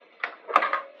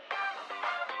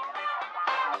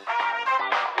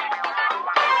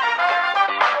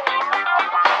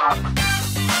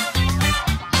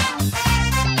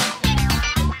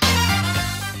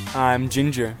I'm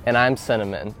Ginger. And I'm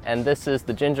Cinnamon. And this is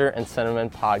the Ginger and Cinnamon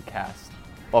podcast.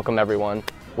 Welcome, everyone.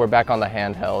 We're back on the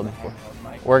handheld.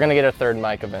 We're going to get a third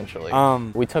mic eventually.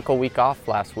 We took a week off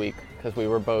last week because we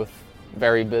were both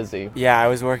very busy. Yeah, I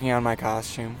was working on my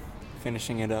costume,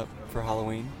 finishing it up for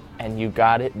Halloween. And you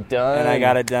got it done. And I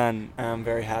got it done. I'm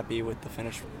very happy with the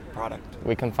finished product.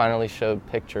 We can finally show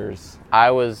pictures.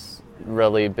 I was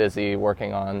really busy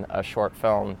working on a short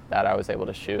film that I was able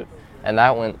to shoot. And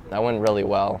that went really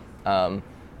well.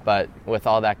 But with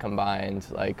all that combined,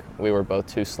 we were both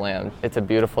too slammed. It's a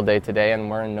beautiful day today, and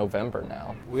we're in November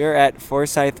now. We're at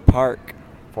Forsyth Park.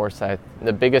 Forsyth,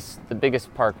 the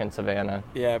biggest park in Savannah.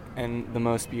 Yeah, and the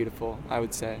most beautiful, I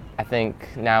would say. I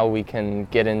think now we can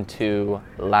get into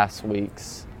last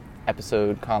week's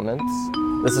episode comments.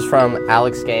 This is from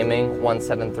Alex Gaming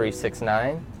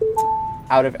 17369.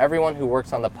 Out of everyone who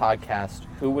works on the podcast,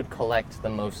 who would collect the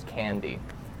most candy?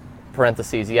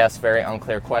 Parentheses, yes, very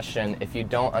unclear question. If you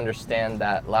don't understand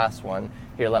that last one,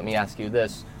 here, let me ask you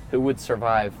this. Who would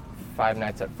survive Five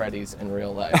Nights at Freddy's in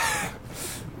real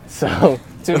life? So,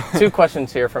 two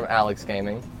questions here from Alex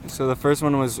Gaming. So the first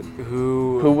one was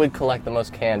who would collect the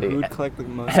most candy? Who would collect the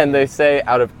most And they say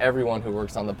out of everyone who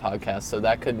works on the podcast, so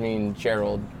that could mean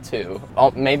Gerald too.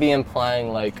 Maybe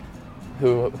implying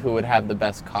who would have the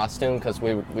best costume, because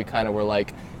we kind of were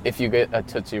like, if you get a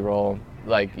Tootsie Roll,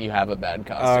 you have a bad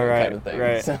costume kind of thing.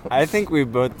 Right. So. I think we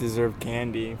both deserve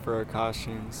candy for our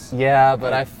costumes. Yeah,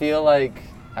 but I feel like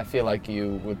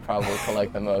you would probably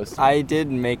collect the most. I did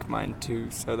make mine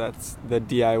too, so that's the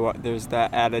DIY. There's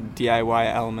that added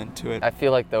DIY element to it. I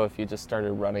feel like though, if you just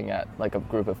started running at a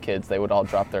group of kids, they would all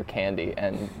drop their candy,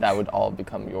 and that would all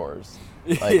become yours,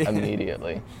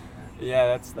 immediately.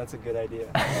 Yeah, that's a good idea.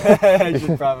 I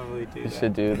should probably do that. You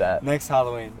should do that. Next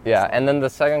Halloween. Yeah, and then the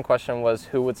second question was,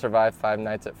 who would survive Five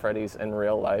Nights at Freddy's in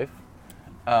real life?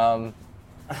 I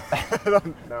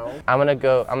don't know. I'm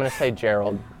gonna say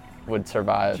Gerald would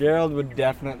survive. Gerald would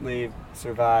definitely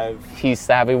survive. He's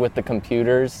savvy with the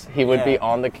computers. He would be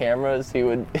on the cameras. He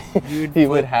would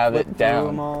would have it down.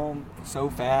 Them all so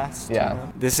fast. Yeah. You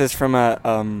know? This is from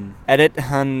a Edit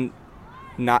Hun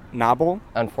Nobble.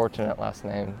 Unfortunate last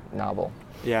name, Nobble.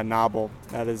 Yeah, Nobble.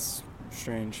 That is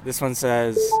strange. This one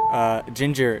says,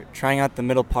 Ginger, trying out the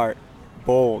middle part.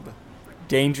 Bold,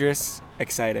 dangerous,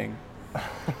 exciting.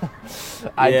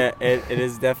 It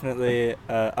is definitely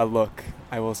a look,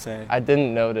 I will say. I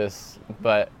didn't notice,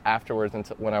 but afterwards,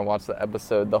 when I watched the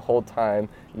episode, the whole time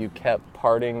you kept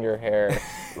parting your hair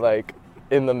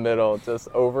in the middle, just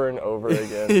over and over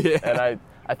again. Yeah. And I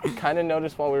kind of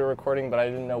noticed while we were recording, but I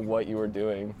didn't know what you were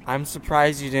doing. I'm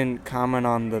surprised you didn't comment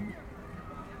on the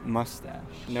mustache.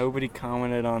 Nobody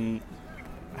commented on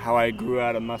how I grew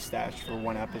out a mustache for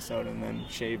one episode and then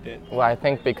shaved it. Well, I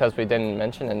think because we didn't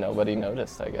mention it, nobody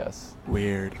noticed, I guess.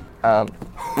 Weird.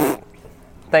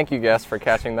 Thank you, guests, for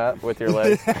catching that with your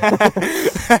legs.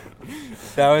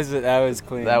 That was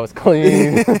clean. That was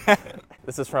clean.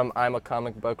 This is from I'm a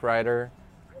Comic Book Writer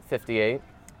 58,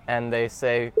 and they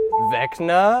say,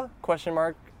 Vecna? ?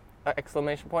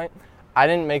 Exclamation point. I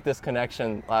didn't make this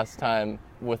connection last time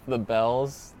with the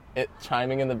bells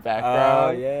chiming in the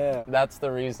background. Oh, yeah. That's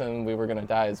the reason we were going to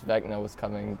die, is Vecna was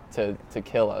coming to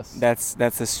kill us.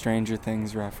 That's a Stranger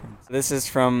Things reference. This is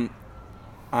from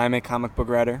I'm a Comic Book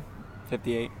Writer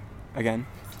 58, again.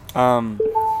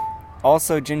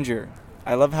 Also, Ginger,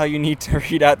 I love how you need to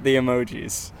read out the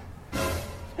emojis.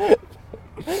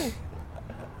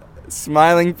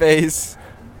 Smiling face.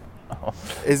 Oh.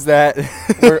 Is that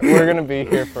we're gonna be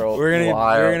here for a while.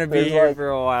 We're gonna be here for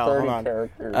a while. 30 Hold on.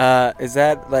 characters. Is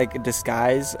that a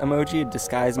disguise emoji?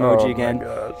 Disguise emoji again. My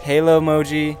gosh. Halo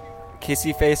emoji,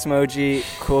 kissy face emoji,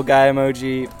 cool guy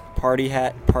emoji, party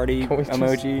hat emoji.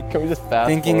 Can we just fast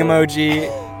thinking forward?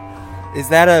 Emoji. Is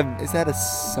that a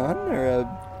sun or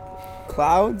a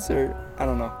clouds or I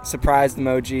don't know. Surprised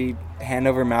emoji, hand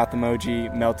over mouth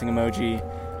emoji, melting emoji.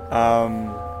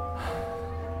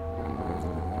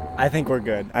 I think we're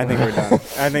good. I think we're done.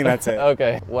 I think that's it.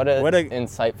 Okay. What a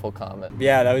insightful comment.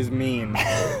 Yeah, that was mean.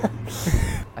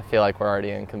 I feel like we're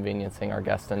already inconveniencing our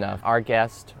guest enough. Our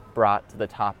guest brought the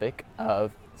topic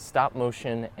of stop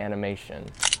motion animation,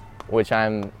 which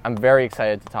I'm very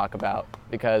excited to talk about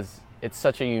because it's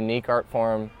such a unique art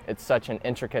form. It's such an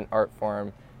intricate art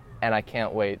form, and I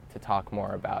can't wait to talk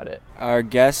more about it. Our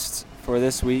guest for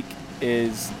this week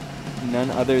is none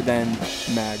other than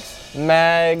Mags.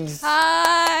 Mags!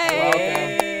 Hi!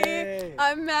 Welcome.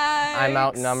 I'm Mags. I'm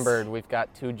outnumbered. We've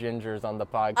got two gingers on the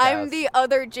podcast. I'm the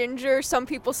other ginger. Some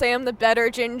people say I'm the better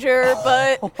ginger,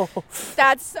 but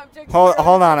that's subject. Hold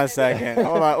on a second.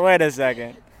 Wait a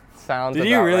second. sounds Did about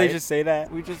you really right. just say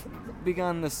that? We just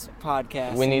begun this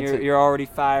podcast. We need you're already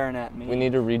firing at me. We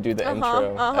need to redo the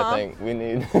intro. I think we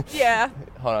need. Yeah.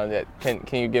 Hold on. Yeah.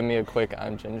 Can you give me a quick?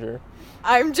 I'm Ginger.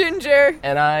 I'm Ginger.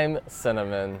 And I'm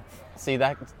Cinnamon. See,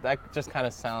 that just kind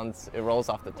of sounds. It rolls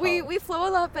off the tongue. We flow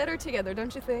a lot better together,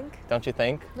 don't you think? Don't you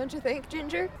think? Don't you think,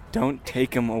 Ginger? Don't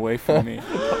take him away from me.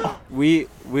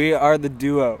 we are the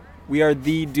duo. We are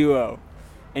the duo.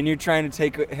 And you're trying to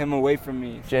take him away from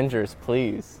me. Gingers,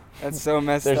 please. That's so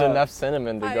messed up. There's enough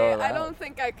cinnamon to go around. I don't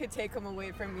think I could take him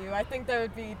away from you. I think that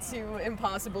would be too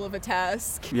impossible of a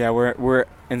task. Yeah, we're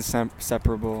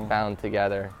inseparable. Bound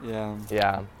together. Yeah.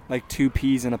 Yeah. Like two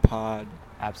peas in a pod.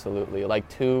 Absolutely. Like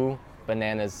two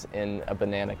bananas in a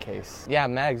banana case. Yeah,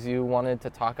 Mags, you wanted to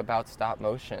talk about stop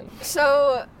motion.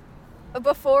 So,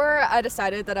 before I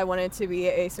decided that I wanted to be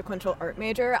a sequential art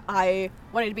major, I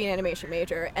wanted to be an animation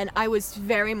major, and I was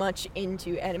very much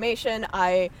into animation.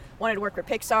 I wanted to work for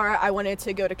Pixar. I wanted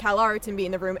to go to CalArts and be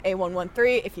in the room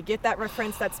A113. If you get that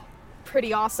reference, that's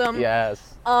pretty awesome.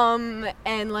 Yes.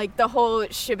 And like the whole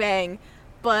shebang.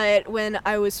 But when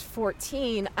I was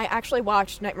 14, I actually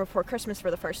watched Nightmare Before Christmas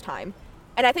for the first time.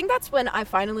 And I think that's when I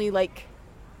finally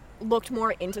looked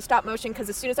more into stop motion, because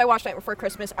as soon as I watched Nightmare Before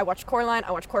Christmas, I watched Coraline,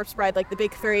 I watched Corpse Bride, like the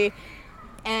big three,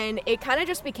 and it kind of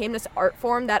just became this art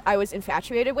form that I was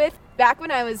infatuated with. Back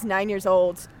when I was 9 years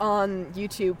old on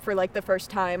YouTube for the first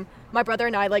time, my brother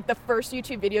and I, the first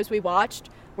YouTube videos we watched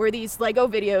were these Lego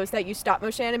videos that use stop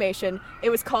motion animation. It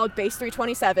was called Base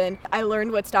 327. I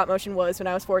learned what stop motion was when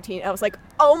I was 14. I was like,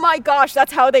 oh my gosh,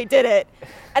 that's how they did it.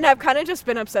 And I've kind of just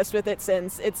been obsessed with it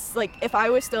since. It's if I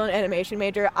was still an animation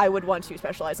major, I would want to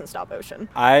specialize in stop motion.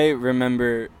 I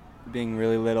remember being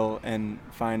really little and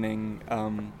finding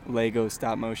Lego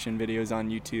stop motion videos on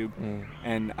YouTube,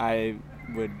 and I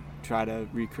would try to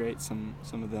recreate some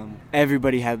of them.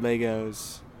 Everybody had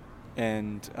Legos,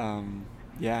 and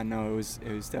yeah, no, it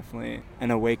was definitely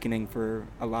an awakening for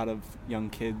a lot of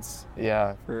young kids.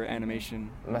 Yeah. For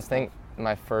animation. I think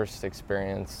my first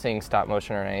experience seeing stop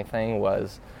motion or anything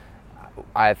was,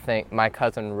 I think my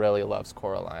cousin really loves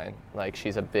Coraline.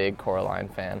 She's a big Coraline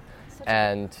fan.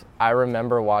 And I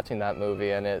remember watching that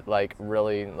movie, and it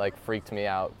really freaked me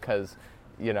out, because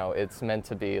it's meant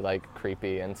to be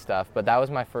creepy and stuff. But that was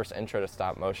my first intro to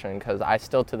stop motion, because I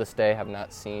still to this day have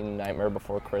not seen Nightmare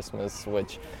Before Christmas,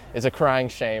 which is a crying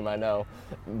shame, I know.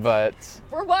 But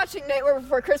we're watching Nightmare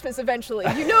Before Christmas eventually.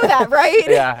 You know that, right?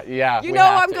 Yeah. You know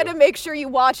I'm going to make sure you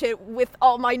watch it with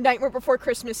all my Nightmare Before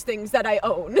Christmas things that I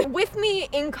own. With me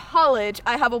in college,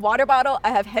 I have a water bottle, I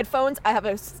have headphones, I have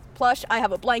a plush, I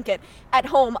have a blanket. At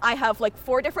home, I have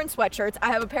 4 different sweatshirts, I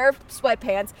have a pair of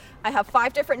sweatpants, I have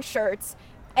 5 different shirts,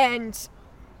 and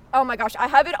oh my gosh, I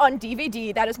have it on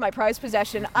DVD. That is my prized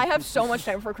possession. I have so much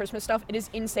Nightmare Before Christmas stuff. It is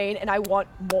insane, and I want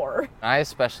more. I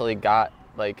especially got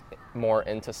more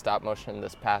into stop motion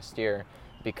this past year,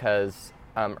 because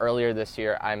earlier this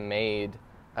year I made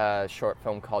a short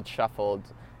film called Shuffled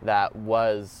that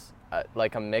was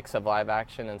a mix of live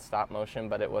action and stop motion,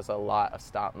 but it was a lot of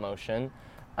stop motion.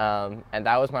 And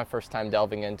that was my first time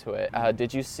delving into it.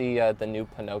 Did you see the new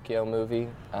Pinocchio movie?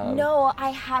 No, I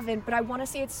haven't, but I want to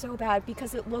see it so bad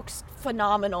because it looks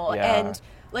phenomenal. Yeah. And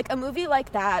a movie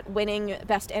like that winning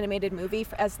Best Animated Movie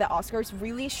as the Oscars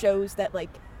really shows that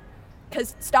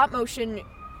because stop motion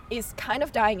is kind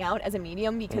of dying out as a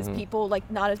medium, because people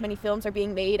not as many films are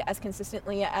being made as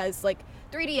consistently as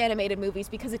 3D animated movies,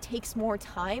 because it takes more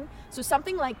time. So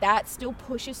something like that still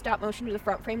pushes stop motion to the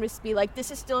front frame to just be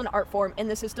this is still an art form, and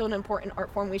this is still an important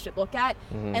art form we should look at.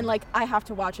 And I have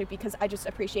to watch it because I just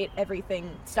appreciate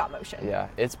everything stop motion. Yeah,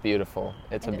 it's beautiful.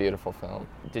 It's a beautiful film.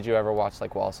 Did you ever watch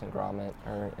Wallace and Gromit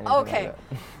or anything Okay.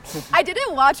 like that? I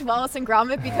didn't watch Wallace and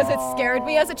Gromit because it scared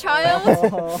me as a child.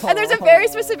 And there's a very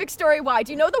specific story why.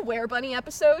 Do you know the Were Bunny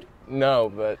episode?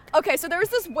 No, but... Okay, so there was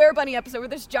this Were Bunny episode where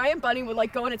this giant bunny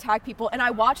would go and attack people, and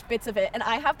I watched bits of it, and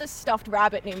I have this stuffed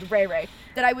rabbit named Ray Ray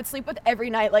that I would sleep with every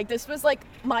night. This was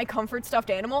my comfort stuffed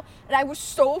animal, and I was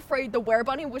so afraid the Were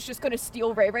Bunny was just going to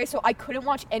steal Ray Ray, so I couldn't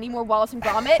watch any more Wallace and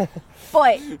Gromit.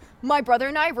 But my brother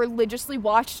and I religiously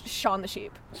watched Shaun the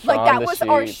Sheep. That was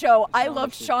our show. I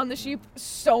loved Shaun the Sheep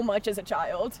so much as a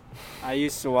child. I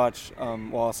used to watch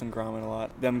Wallace and Gromit a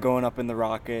lot. Them going up in the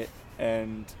rocket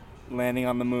and landing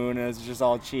on the moon, and it's just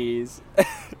all cheese.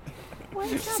 Why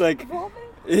is It's that vomit?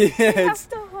 Yeah, You have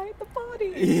to hide the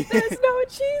body. There's no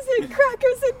cheese and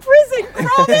crackers in prison,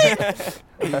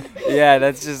 Gromit! Yeah,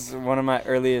 that's just one of my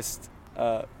earliest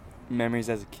memories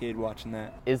as a kid watching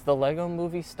that. Is the Lego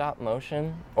movie stop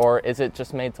motion, or is it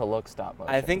just made to look stop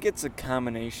motion? I think it's a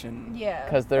combination. Yeah.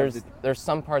 Because there's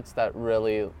some parts that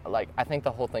really, I think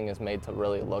the whole thing is made to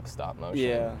really look stop motion.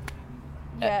 Yeah.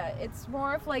 Yeah, it's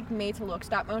more of like made to look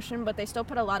stop motion, but they still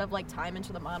put a lot of like time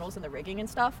into the models and the rigging and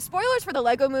stuff. Spoilers for the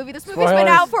Lego movie. This movie's been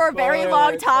out for a very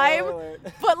long time,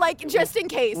 but like just in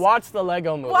case. Watch the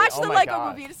Lego movie. Watch Oh the my Lego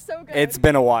gosh. movie. It's so good. It's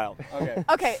been a while. Okay.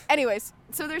 Okay, anyways,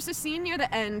 so there's a scene near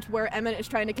the end where Emmett is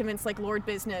trying to convince like Lord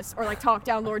Business or like talk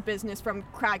down Lord Business from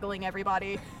craggling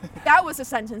everybody. That was a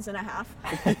sentence and a half.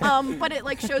 But it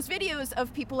like shows videos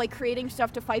of people like creating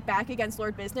stuff to fight back against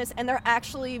Lord Business, and they're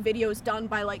actually videos done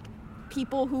by like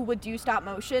people who would do stop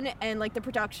motion, and like the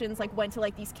productions like went to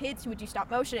like these kids who would do stop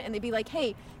motion, and they'd be like,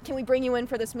 hey, can we bring you in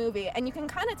for this movie? And you can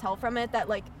kind of tell from it that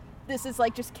like this is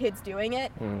like just kids doing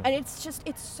it. And it's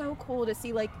so cool to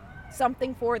see like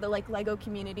something for the like Lego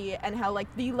community, and how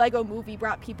like the Lego movie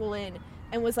brought people in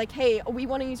and was like, hey, we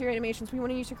want to use your animations, we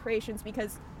want to use your creations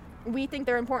because we think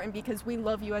they're important, because we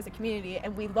love you as a community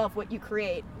and we love what you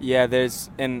create. Yeah,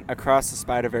 and across the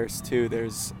Spider-Verse too,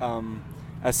 there's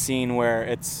a scene where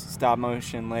it's stop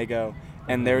motion Lego,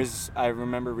 and I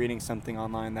remember reading something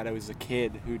online that it was a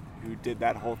kid who did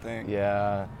that whole thing.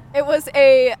 Yeah. It was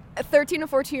a 13 to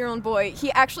 14-year-old boy.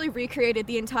 He actually recreated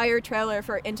the entire trailer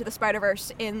for Into the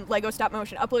Spider-Verse in Lego stop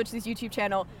motion, uploaded to his YouTube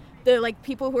channel. The like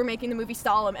people who were making the movie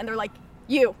saw him, and they're like,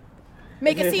 you,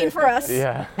 make a scene for us.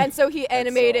 Yeah. And so he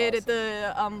animated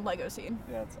awesome. the Lego scene.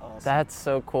 That's awesome. That's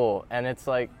so cool. And it's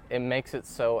like, it makes it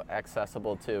so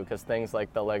accessible too, because things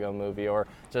like the Lego movie or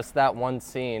just that one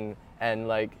scene, and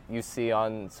like you see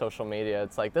on social media,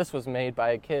 it's like, this was made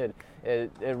by a kid.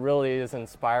 It really is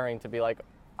inspiring to be like,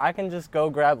 I can just go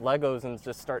grab Legos and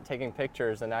just start taking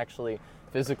pictures and actually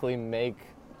physically make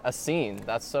a scene.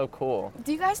 That's so cool.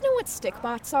 Do you guys know what stick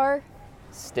bots are?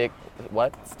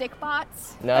 What? Stick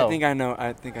bots? No. I think I know what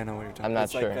you're talking about. I'm not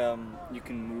it's sure. Like you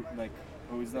can move, like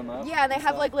hose them up. Yeah, they and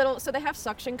have stuff. like so they have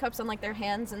suction cups on like their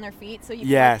hands and their feet, so you can,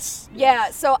 Yes.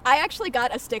 yeah, so I actually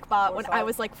got a stick bot when I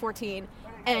was like 14,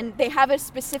 and they have a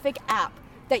specific app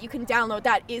that you can download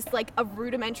that is like a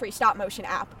rudimentary stop motion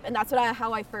app, and that's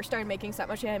how I first started making stop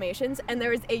motion animations. And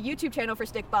there is a YouTube channel for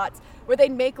stick bots where they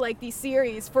make like these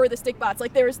series for the stick bots.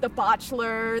 Like there was The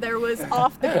Botchler, there was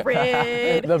Off the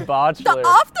Grid. The Botchler. The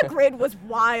Off the Grid was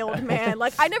wild, man.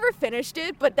 Like I never finished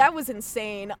it, but that was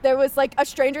insane. There was like a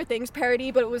Stranger Things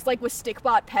parody, but it was like with stick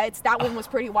bot pets. That one was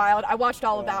pretty wild. I watched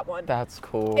all of that one. That's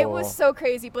cool. It was so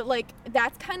crazy, but like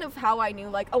that's kind of how I knew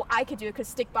like, oh, I could do it,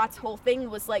 because Stickbot's whole thing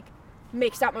was like,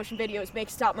 make stop motion videos, make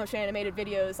stop motion animated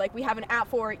videos. Like we have an app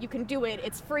for it, you can do it,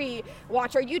 it's free.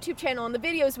 Watch our YouTube channel and the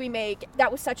videos we make.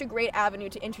 That was such a great avenue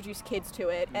to introduce kids to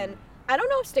it. And I don't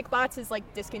know if Stickbots is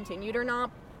like discontinued or not,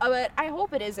 but I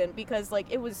hope it isn't, because like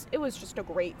it was just a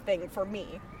great thing for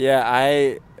me. Yeah,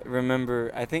 I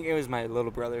remember, I think it was my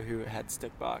little brother who had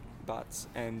stick bots,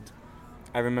 and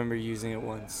I remember using it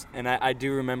once. And I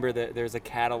do remember that there's a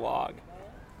catalog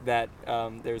that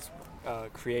there's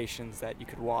creations that you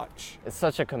could watch. It's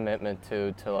such a commitment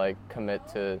to like commit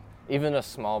to even a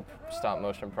small stop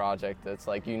motion project. It's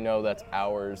like, that's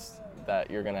hours that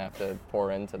you're gonna have to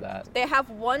pour into that. They have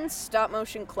one stop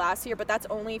motion class here, but that's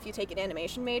only if you take an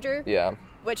animation major. Yeah.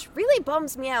 Which really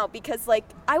bums me out, because like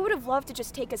I would have loved to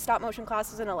just take a stop motion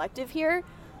class as an elective here,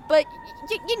 but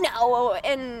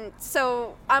and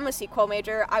so I'm a sequel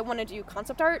major. I want to do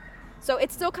concept art. So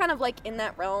it's still kind of like in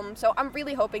that realm. So I'm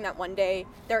really hoping that one day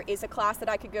there is a class that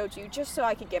I could go to, just so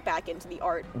I could get back into the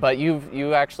art. But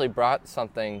you actually brought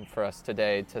something for us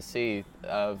today to see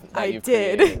that you've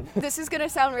did. created. This is going to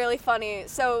sound really funny.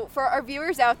 So for our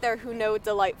viewers out there who know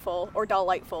Delightful or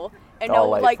Dollightful and know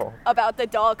like about the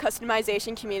doll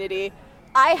customization community,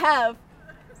 I have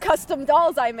custom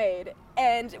dolls I made.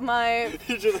 And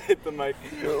You just hit the mic.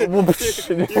 You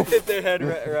hit their head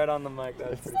right on the mic.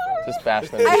 That was pretty funny. Just bash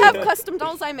them. I have custom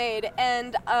dolls I made,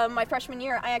 and my freshman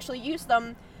year, I actually used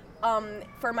them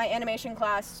for my animation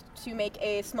class to make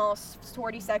a small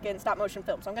 40-second stop-motion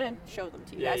film. So I'm going to show them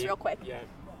to you guys real quick. Yeah.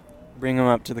 Bring them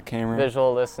up to the camera.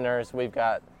 Visual listeners, we've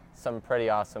got some pretty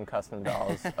awesome custom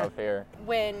dolls up here.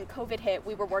 When COVID hit,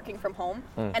 we were working from home,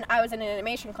 and I was in an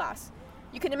animation class.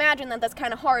 You can imagine that that's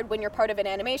kind of hard when you're part of an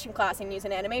animation class and use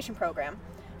an animation program.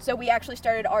 So we actually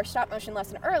started our stop motion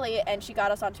lesson early, and she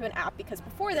got us onto an app, because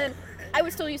before then, I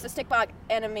would still use the Stickbot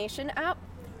animation app.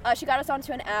 She got us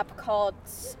onto an app called,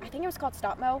 I think it was called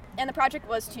StopMo, and the project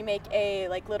was to make a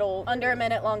like little under a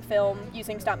minute long film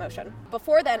using stop motion.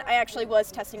 Before then, I actually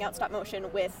was testing out stop motion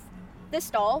with this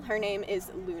doll. Her name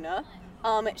is Luna.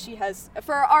 She has,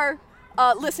 for our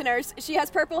listeners, she has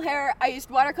purple hair. I used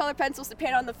watercolor pencils to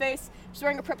paint on the face. She's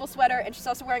wearing a purple sweater, and she's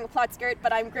also wearing a plaid skirt,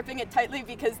 but I'm gripping it tightly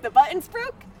because the buttons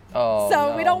broke. Oh,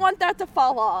 So no. we don't want that to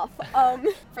fall off.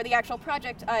 For the actual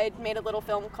project, I made a little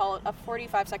film called, a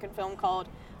 45-second film called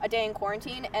A Day in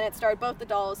Quarantine, and it starred both the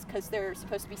dolls because they're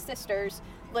supposed to be sisters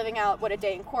living out what a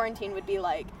day in quarantine would be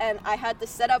like. And I had this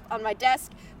set up on my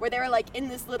desk where they were like in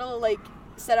this little like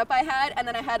setup I had, and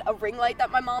then I had a ring light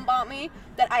that my mom bought me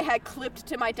that I had clipped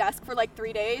to my desk for like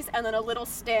 3 days, and then a little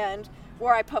stand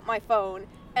where I put my phone.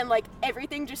 And like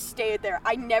everything just stayed there.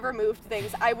 I never moved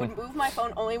things. I would move my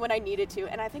phone only when I needed to.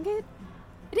 And I think it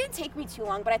didn't take me too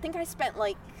long, but I think I spent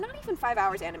like not even 5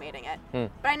 hours animating it.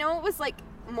 But I know it was like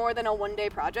more than a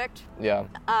one-day project. Yeah.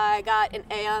 I got an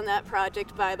A on that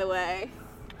project, by the way.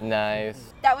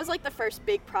 Nice. That was like the first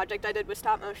big project I did with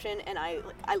stop motion, and I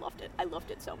loved it. I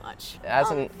loved it so much. As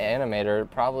an animator,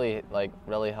 it probably like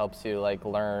really helps you like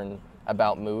learn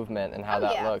about movement and how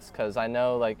that looks, because I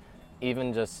know like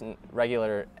even just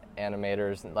regular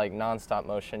animators, like non-stop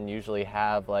motion, usually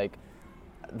have like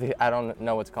I don't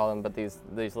know what's called them, but these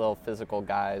little physical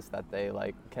guys that they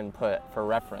like can put for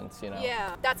reference, you know.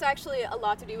 Yeah, that's actually a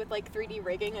lot to do with like 3D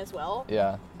rigging as well.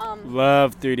 Yeah.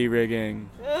 Love 3D rigging.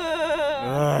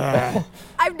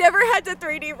 I've never had to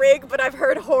 3D rig, but I've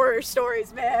heard horror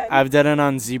stories, man. I've done it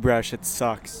on ZBrush. It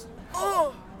sucks.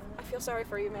 Oh, I feel sorry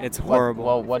for you, man. It's horrible.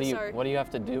 Well, what do Sorry. you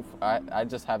have to do?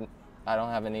 I don't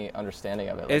have any understanding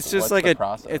of it. Like, It's just what's like the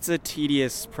process? it's a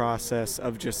tedious process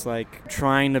of just like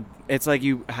trying to. It's like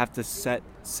you have to set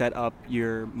up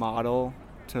your model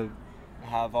to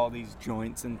have all these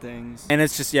joints and things, and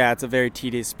it's just it's a very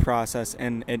tedious process,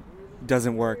 and it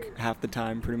doesn't work half the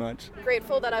time, pretty much.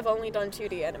 Grateful that I've only done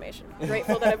 2D animation.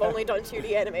 Grateful that I've only done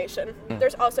 2D animation.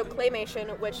 There's also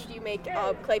claymation, which you make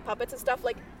clay puppets and stuff.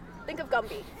 Like, think of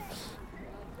Gumby.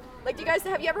 Like,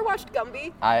 have you ever watched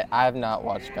Gumby? I have not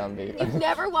watched Gumby. You've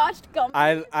never watched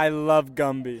Gumby? I love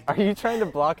Gumby. Are you trying to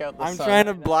block out the sun? I'm trying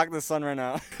to block the sun right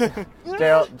now.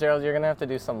 Gerald, you're gonna have to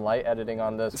do some light editing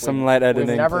on this. Light editing.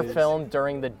 We've never please. filmed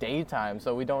during the daytime,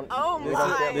 so we don't. Oh we don't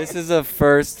my. get- This is a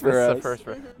first for This us. is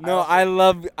the first. No, I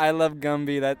love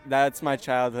Gumby. That's my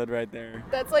childhood right there.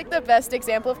 That's like the best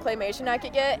example of claymation I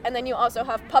could get. And then you also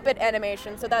have puppet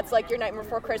animation. So that's like your Nightmare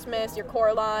Before Christmas, your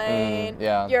Coraline,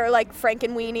 yeah. your like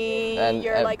Frankenweenie, And-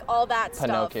 your and like all that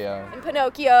Pinocchio. stuff. And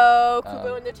Pinocchio,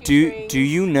 Kubo and the Two Strings. Do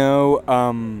you know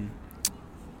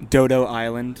Dodo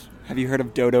Island? Have you heard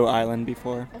of Dodo Island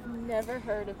before? I've never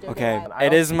heard of Dodo Okay, Island.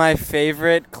 it is my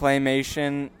favorite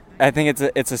claymation. I think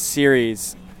it's a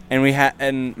series, and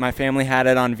and my family had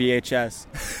it on VHS.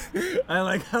 I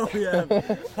like how we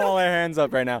have all our hands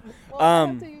up right now. Well, I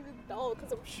have to use a doll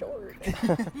because I'm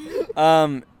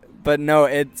short. But no,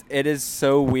 it is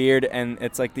so weird, and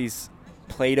it's like these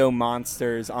Play-Doh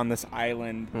monsters on this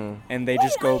island, and they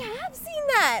just go. I have seen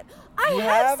that. I You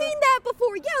have have? seen that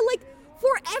before. Yeah, like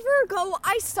forever ago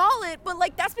I saw it, but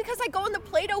like that's because I go on the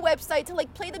Play-Doh website to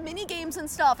like play the mini games and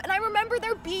stuff. And I remember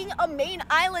there being a main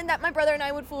island that my brother and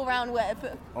I would fool around with.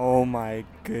 Oh my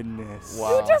goodness!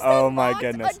 Wow. You just Oh my unlocked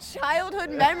goodness! a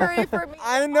childhood memory for me.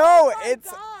 I know Oh my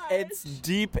it's gosh.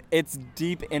 deep. It's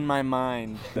deep in my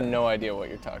mind. No idea what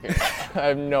you're talking about. I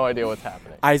have no idea what's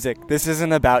happening. Isaac, this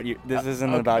isn't about you. This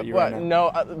isn't about you right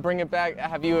now. No, bring it back.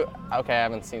 Have you? Okay, I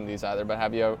haven't seen these either, but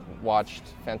have you watched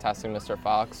Fantastic Mr.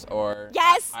 Fox or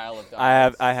Yes. Isle of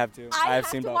Dogs? I have to. I have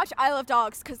seen to both. watch Isle of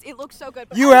Dogs because it looks so good.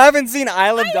 but You I haven't seen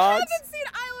Isle of Dogs? haven't seen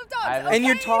Isle of Dogs. I haven't- And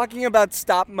you're okay? talking about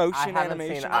stop motion I haven't seen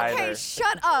animation. either. Okay,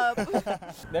 shut up.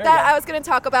 There That you I was going to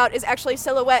talk about is actually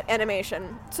silhouette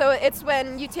animation. So it's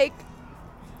when you take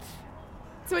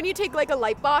like a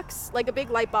light box, like a big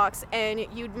light box, and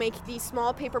you'd make these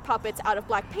small paper puppets out of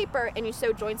black paper and you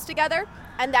sew joints together,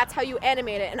 and that's how you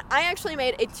animate it. And I actually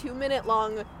made a 2-minute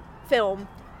long film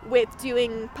with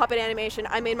doing puppet animation.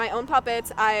 I made my own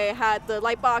puppets. I had the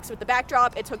light box with the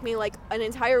backdrop. It took me like an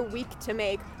entire week to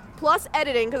make, plus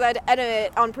editing because I had to edit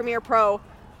it on Premiere Pro.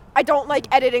 I don't like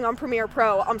editing on Premiere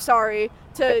Pro. I'm sorry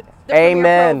to the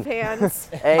Amen. Premiere Pro fans.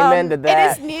 Amen to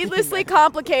that. It is needlessly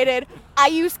complicated. I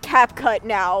use CapCut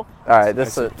now. All right,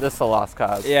 this is a lost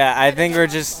cause. Yeah, I think we're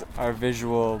just our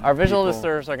visual. Our visual people.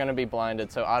 listeners are going to be blinded,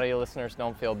 so audio listeners,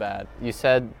 don't feel bad. You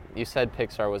said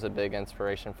Pixar was a big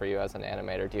inspiration for you as an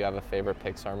animator. Do you have a favorite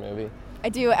Pixar movie? I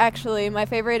do actually. My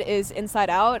favorite is Inside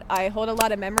Out. I hold a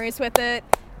lot of memories with it.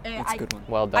 And That's a good one.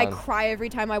 Well I done. cry every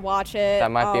time I watch it.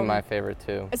 That might be my favorite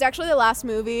too. It's actually the last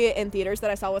movie in theaters that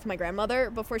I saw with my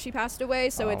grandmother before she passed away,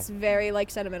 so it's very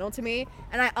like sentimental to me.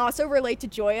 And I also relate to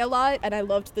Joy a lot, and I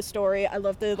loved the story. I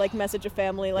loved the like message of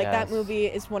family. Like that Yes. movie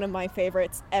is one of my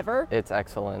favorites ever. It's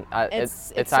excellent.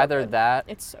 It's It's so either good. that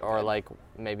It's so or good. like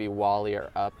maybe Wall-E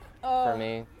or Up for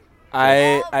me.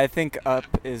 I think Up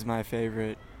is my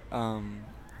favorite.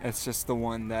 It's just the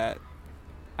one that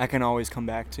I can always come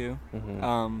back to.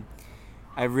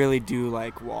 I really do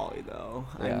like WALL-E though.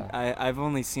 Yeah. I've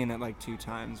only seen it like 2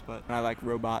 times, but I like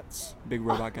robots. Big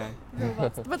robot guy.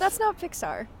 Robots. But that's not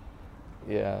Pixar.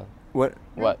 Yeah. What?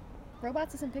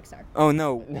 Robots isn't Pixar. Oh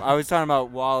no, I was talking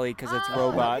about WALL-E because it's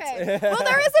robots. Okay. Well,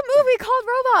 there is a movie called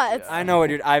Robots. I know,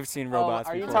 dude. I've seen robots.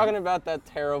 Are you before. talking about that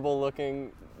terrible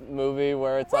looking movie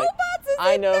where it's Robots isn't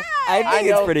I know. bad. I think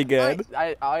it's pretty good.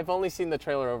 I've only seen the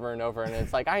trailer over and over, and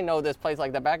it's like, I know this place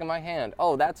like the back of my hand.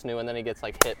 Oh, that's new, and then he gets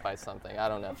like hit by something. I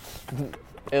don't know.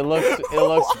 It looks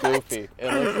goofy.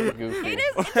 It looks goofy. It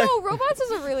is. No, Robots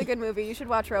is a really good movie. You should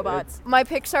watch Robots. My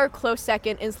Pixar close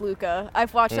second is Luca.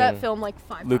 I've watched that film like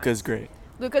 5 times. Luca's great.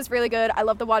 Luca's really good. I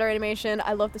love the water animation.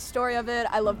 I love the story of it.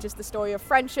 I love just the story of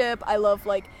friendship. I love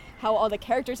like how all the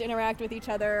characters interact with each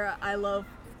other. I love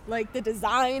like the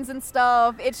designs and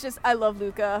stuff. It's just, I love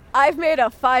Luca. I've made a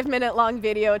 5-minute long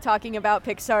video talking about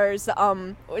Pixar's,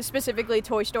 specifically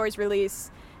Toy Story's release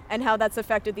and how that's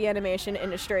affected the animation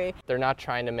industry. They're not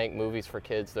trying to make movies for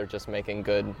kids. They're just making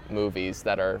good movies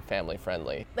that are family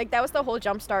friendly. Like that was the whole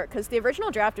jump start because the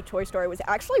original draft of Toy Story was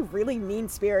actually really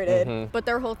mean-spirited. But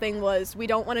their whole thing was, we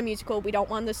don't want a musical. We don't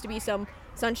want this to be some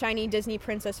sunshiny Disney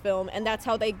princess film. And that's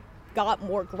how they got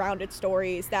more grounded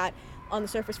stories that on the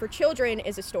surface for children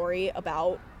is a story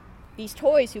about these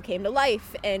toys who came to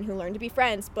life and who learned to be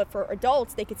friends. But for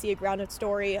adults, they could see a grounded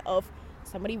story of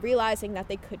somebody realizing that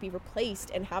they could be replaced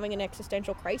and having an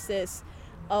existential crisis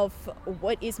of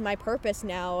what is my purpose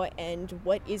now and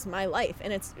what is my life.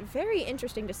 And it's very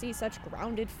interesting to see such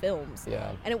grounded films.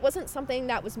 Yeah. And it wasn't something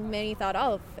that was many thought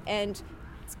of. And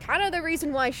it's kind of the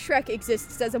reason why Shrek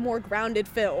exists as a more grounded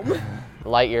film.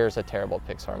 Lightyear is a terrible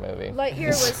Pixar movie. Lightyear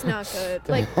was not good.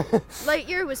 Like,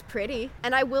 Lightyear was pretty.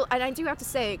 And I do have to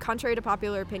say, contrary to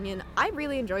popular opinion, I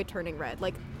really enjoyed Turning Red.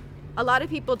 Like, a lot of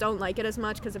people don't like it as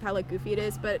much because of how like goofy it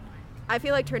is, but I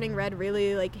feel like Turning Red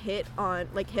really like hit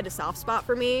a soft spot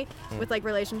for me with like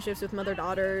relationships with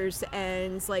mother-daughters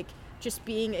and like just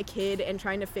being a kid and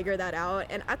trying to figure that out.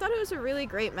 And I thought it was a really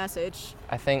great message.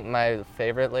 I think my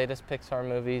favorite latest Pixar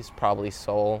movie is probably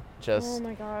Soul. Oh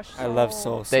my gosh. I love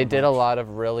Soul so They did a much. lot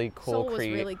of really cool Soul was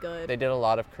really good. They did a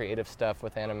lot of creative stuff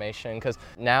with animation because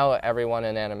now everyone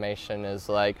in animation is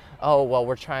like, oh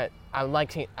well, I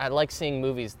like seeing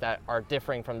movies that are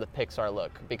differing from the Pixar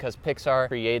look because Pixar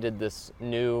created this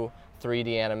new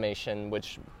 3D animation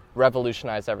which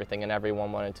revolutionized everything and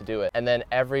everyone wanted to do it. And then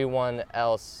everyone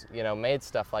else, made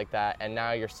stuff like that, and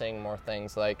now you're seeing more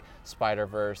things like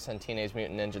Spider-Verse and Teenage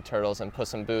Mutant Ninja Turtles and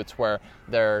Puss in Boots where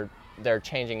they're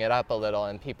changing it up a little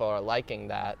and people are liking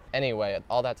that. Anyway,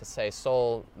 all that to say,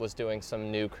 Soul was doing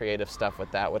some new creative stuff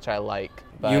with that, which I like.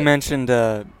 But You mentioned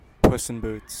Puss in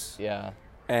Boots. Yeah.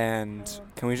 And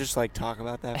can we just like talk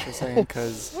about that for a second?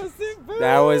 Because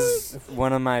that was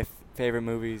one of my favorite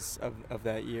movies of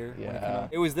that year. Yeah.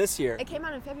 It was this year. It came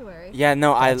out in February. Yeah,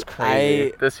 no, That's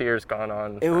crazy. This year's gone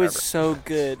on It forever. was so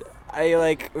good.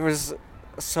 I was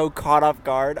so caught off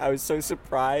guard. I was so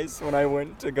surprised when I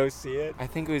went to go see it. I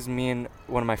think it was me and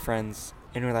one of my friends,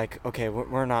 and we're like, okay,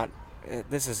 we're not.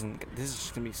 This is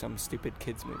just gonna be some stupid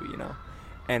kids movie,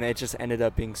 And it just ended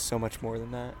up being so much more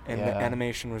than that. And the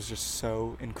animation was just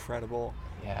so incredible.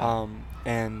 Yeah.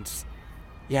 And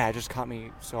yeah, it just caught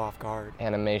me so off guard.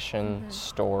 Animation,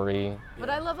 story. What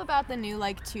I love about the new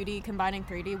 2D combining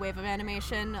 3D wave of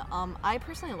animation, I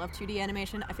personally love 2D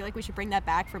animation. I feel like we should bring that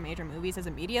back for major movies as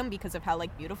a medium because of how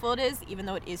beautiful it is, even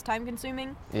though it is time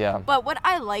consuming. Yeah. But what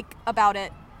I like about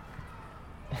it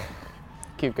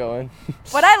Keep going.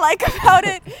 What I like about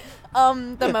it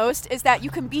the most is that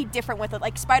you can be different with it.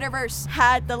 Like Spider-Verse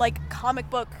had the comic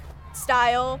book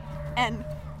style, and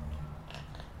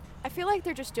I feel like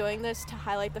they're just doing this to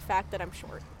highlight the fact that I'm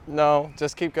short. No,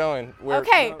 just keep going.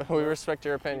 Okay. We respect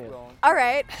your opinion. All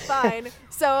right, fine.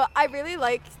 So I really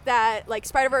liked that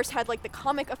Spider-Verse had the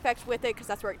comic effect with it because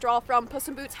that's where it draw from. Puss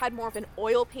in Boots had more of an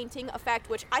oil painting effect,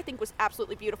 which I think was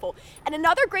absolutely beautiful. And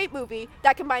another great movie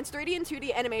that combines 3D and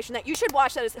 2D animation that you should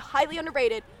watch that is highly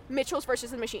underrated, Mitchell's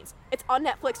vs. the Machines. It's on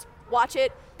Netflix. Watch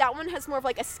it. That one has more of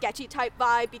a sketchy type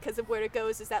vibe because of where it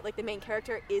goes is that the main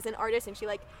character is an artist and she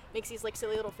makes these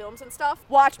silly little films and stuff.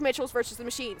 Watch Mitchell's vs. the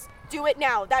Machines. Do it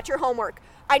now. That's your homework.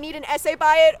 I need an essay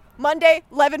by it Monday,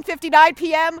 11:59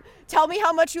 p.m. Tell me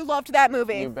how much you loved that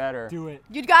movie. You better. Do it.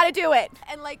 You'd gotta do it.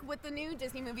 And with the new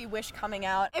Disney movie Wish coming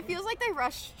out, it feels like they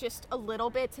rushed just a little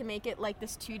bit to make it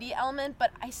this 2D element,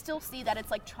 but I still see that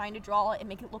it's trying to draw and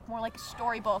make it look more like a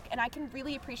storybook. And I can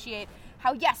really appreciate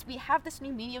how, yes, we have this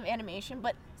new medium of animation,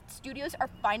 but studios are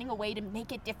finding a way to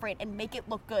make it different and make it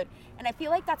look good. And I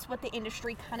feel like that's what the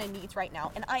industry kind of needs right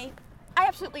now. And I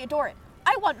absolutely adore it.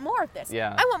 I want more of this.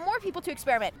 Yeah. I want more people to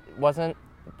experiment. Wasn't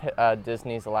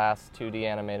Disney's last 2D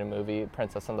animated movie,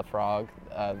 Princess and the Frog.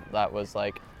 That was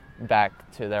like back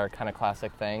to their kind of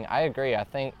classic thing. I agree. I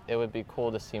think it would be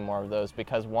cool to see more of those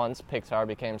because once Pixar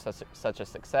became such a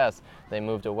success, they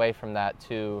moved away from that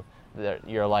to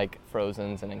your like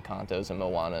Frozens and Encantos and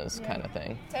Moanas kind of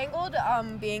thing. Tangled,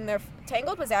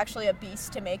 Tangled was actually a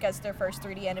beast to make as their first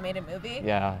 3D animated movie.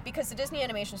 Yeah. Because the Disney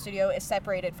Animation Studio is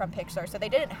separated from Pixar, so they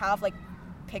didn't have like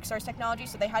Pixar's technology,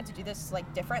 so they had to do this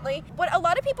like differently. What a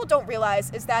lot of people don't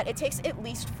realize is that it takes at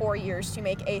least 4 years to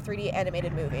make a 3D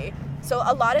animated movie. So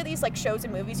a lot of these like shows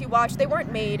and movies you watch, they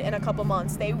weren't made in a couple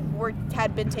months. They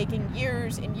had been taking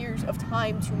years and years of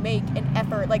time to make an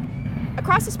effort. Like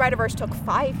Across the Spider-Verse took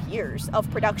 5 years of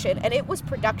production, and it was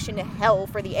production hell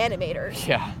for the animators.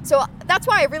 Yeah. So that's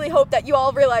why I really hope that you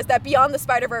all realize that Beyond the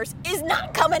Spider-Verse is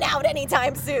not coming out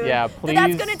anytime soon. Yeah, please.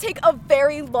 That's going to take a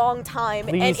very long time,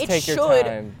 and it take your should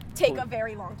time. take a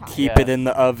very long time. Keep it in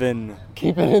the oven.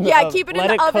 Keep it in the oven. Yeah, keep it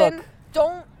Let in the oven. cook.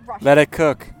 Don't rush Let it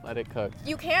cook. Let it cook.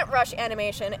 You can't rush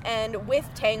animation, and with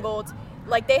Tangled,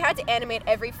 like they had to animate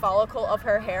every follicle of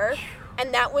her hair,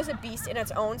 and that was a beast in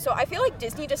its own. So I feel like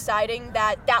Disney deciding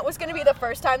that that was going to be the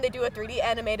first time they do a 3D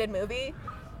animated movie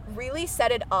really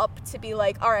set it up to be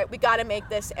like, all right, we got to make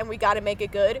this and we got to make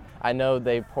it good. I know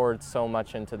they poured so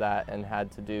much into that and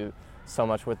had to do so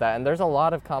much with that. And there's a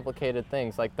lot of complicated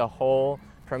things. Like the whole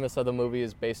premise of the movie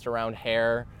is based around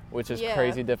hair, which is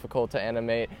crazy difficult to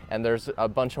animate. And there's a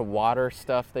bunch of water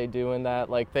stuff they do in that.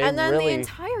 Like they and then really, the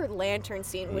entire lantern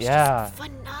scene was Yeah. just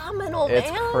phenomenal, it's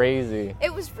man. crazy.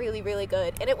 It was really, really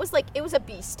good. And it was a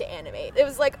beast to animate. It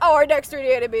was like, oh, our next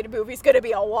 3D animated movie is going to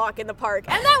be a walk in the park.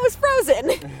 And that was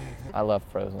Frozen. I love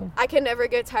Frozen. I can never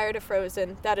get tired of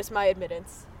Frozen. That is my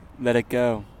admittance. Let it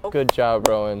go. Good job,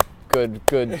 Rowan. Good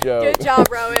joke. Good job,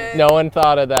 Rowan. No one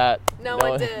thought of that. No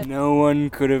one did. No one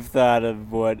could have thought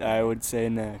of what I would say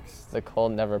next. The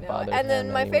cold never No. bothered And then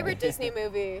him my anyway. favorite Disney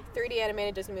movie, 3D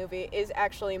animated Disney movie, is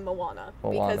actually Moana.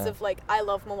 Moana. Because of like, I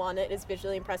love Moana. It is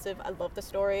visually impressive. I love the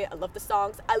story. I love the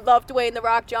songs. I love Dwayne The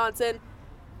Rock Johnson.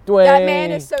 Dwayne. That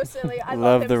man is so silly. I Love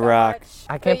love him The so Rock. much.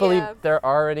 I can't But believe yeah. they're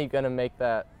already gonna make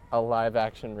that a live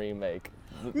action remake.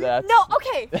 That's No,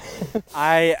 okay.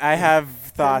 I have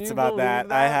thoughts you about believe that.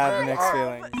 that? I have mixed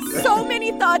feelings. So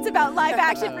many thoughts about live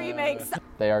action remakes.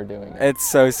 They are doing it. It's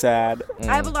so sad.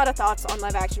 I have a lot of thoughts on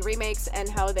live action remakes and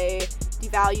how they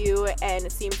devalue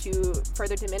and seem to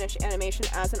further diminish animation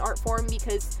as an art form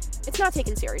because it's not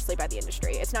taken seriously by the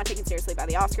industry. It's not taken seriously by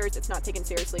the Oscars. It's not taken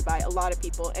seriously by a lot of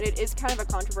people. And it is kind of a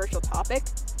controversial topic.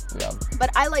 Yeah.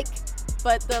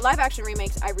 But the live action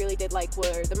remakes I really did like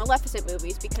were the Maleficent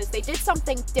movies because they did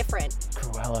something different.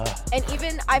 Cruella. And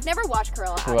even, I've never watched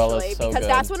Cruella Cruella's actually so because good.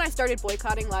 that's when I started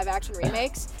boycotting live action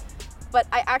remakes. But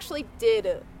I actually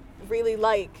did really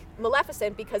like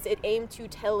Maleficent because it aimed to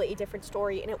tell a different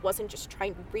story and it wasn't just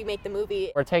trying to remake the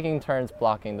movie. We're taking turns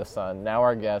blocking the sun. Now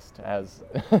our guest has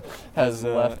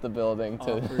left the building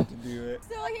to. Offered to do it.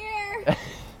 Still here.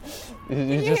 you Can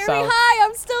you just hear sound. me? Hi,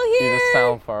 I'm still here. You just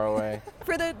sound far away.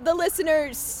 For the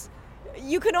listeners,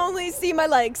 you can only see my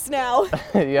legs now.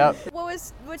 Yep.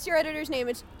 What's your editor's name?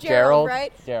 It's Gerald, Gerald,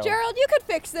 right? Gerald. Gerald, you could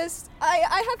fix this.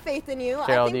 I have faith in you.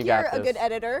 Gerald, I think you you're got a this. good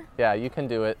editor. Yeah, you can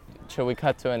do it. Should we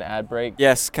cut to an ad break?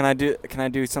 Yes, can I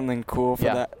do something cool for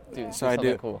Yeah, that? do So I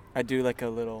something do cool. I do like a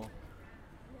little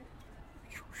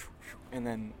and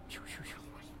then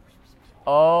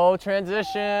Oh,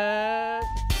 transition.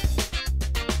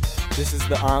 this is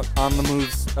the on the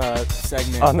moves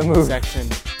segment On the move. section.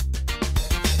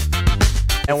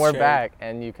 And we're Sure. back,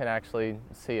 and you can actually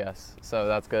see us, so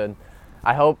that's good.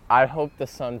 I hope the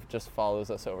sun just follows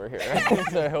us over here.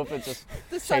 I hope it just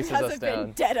The sun chases us hasn't been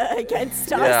down. dead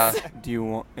against us. Yeah. Do you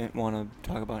want to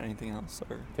talk about anything else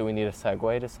or Do we need a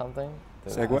segue to something?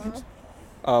 segue?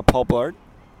 Paul Blart.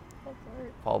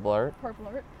 Paul Blart. Purple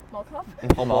Molotov.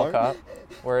 Paul Mall Blart. Cop.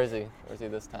 Where is he? Where's he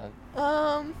this time?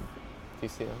 Um, Do you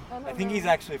see him? I think he's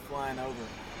actually flying over.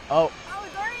 Oh, Oh,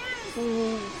 there he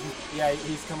is. Yeah,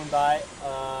 he's coming by.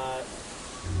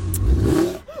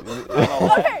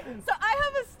 Okay, so I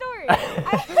have a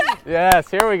story. yes,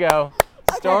 here we go.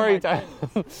 Story time.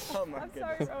 Oh my I'm goodness.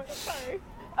 sorry, Rowan, I'm sorry.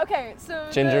 Okay, so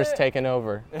Ginger's the, taken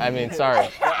over. I mean, sorry.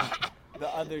 The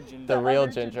other ginger. The real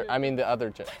other Ginger. Ginger. I mean, the other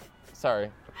Ginger.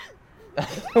 Sorry.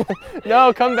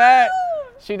 No, come back.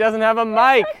 She doesn't have a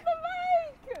mic.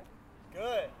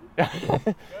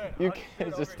 Good. You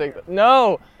can't just take the.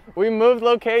 No, we moved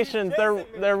locations.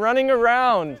 They're running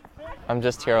around. I'm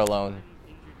just here alone.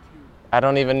 I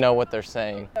don't even know what they're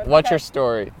saying. What's your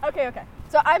story? Okay.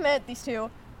 So I met these two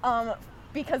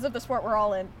because of the sport we're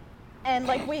all in. And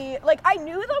I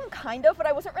knew them kind of, but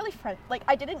I wasn't really friends. Like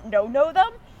I didn't know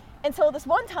them until this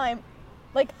one time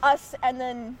like us and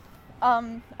then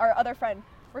our other friend,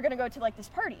 we're gonna go to like this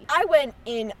party. I went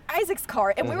in Isaac's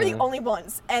car and we were the only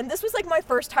ones. And this was like my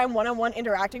first time one-on-one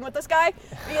interacting with this guy.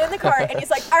 We get in the car and he's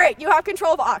like, all right, you have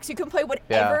control of aux. You can play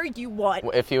whatever you want.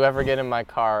 If you ever get in my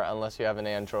car, unless you have an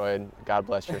Android, God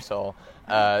bless your soul.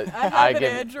 I have an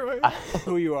Android.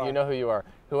 Who you are. You know who you are.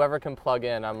 Whoever can plug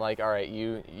in, I'm like, all right,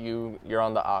 you're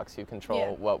on the aux. You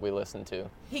control what we listen to.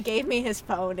 He gave me his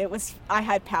phone. I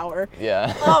had power.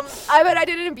 Yeah. I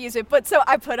didn't abuse it, but so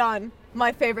I put on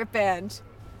my favorite band,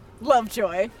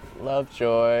 Lovejoy.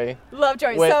 Lovejoy.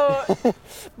 So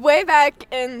way back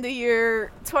in the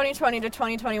year 2020 to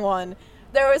 2021,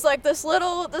 there was like this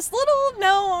little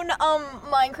known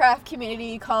Minecraft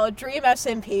community called Dream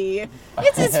SMP.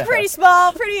 It's pretty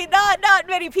small, not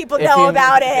many people know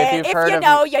about it. If you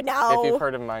know, you know. If you've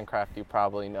heard of Minecraft, you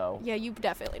probably know. Yeah, you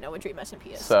definitely know what Dream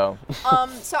SMP is. So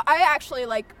so I actually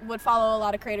like would follow a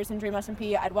lot of creators in Dream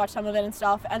SMP. I'd watch some of it and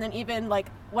stuff, and then even like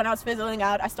when I was fizzling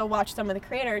out, I still watched some of the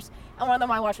creators, and one of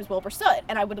them I watched was Wilbur Soot,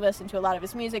 and I would listen to a lot of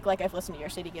his music. Like I've listened to Your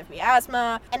City Give Me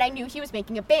Asthma, and I knew he was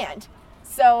making a band.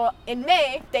 So in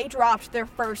May, they dropped their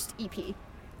first EP.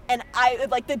 And I,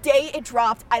 like the day it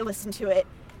dropped, I listened to it.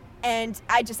 And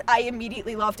I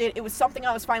immediately loved it. It was something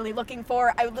I was finally looking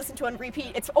for. I would listen to it on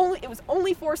repeat. It was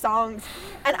only 4 songs.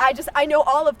 And I know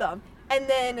all of them. And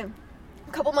then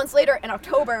a couple months later in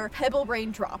October, Pebble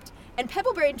Brain dropped. And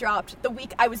Pebble Brain dropped the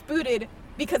week I was booted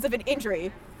because of an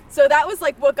injury. So that was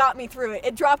like what got me through it.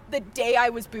 It dropped the day I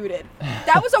was booted.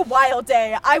 That was a wild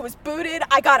day. I was booted,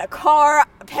 I got a car,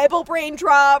 Pebble Brain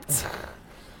dropped.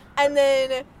 And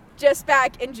then just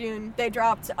back in June, they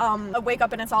dropped a Wake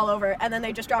Up and It's All Over. And then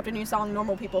they just dropped a new song,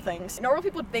 Normal People Things. Normal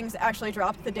People Things actually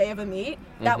dropped the day of a meet.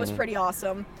 That was pretty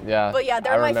awesome. Yeah. But yeah,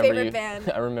 they're my favorite band.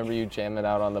 I remember you jamming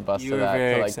out on the bus to that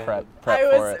to like prep for it. I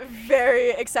was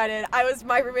very excited.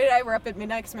 My roommate and I were up at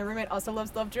midnight because my roommate also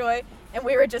loves Lovejoy. And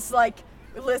we were just like,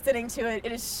 listening to it.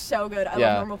 It is so good. I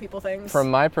love Normal People Things. From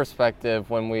my perspective,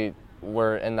 when we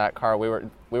were in that car, we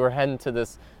were heading to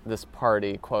this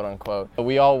party, quote unquote.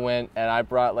 We all went, and I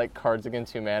brought like Cards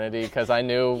Against Humanity because I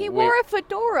knew he wore a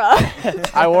fedora.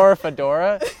 I wore a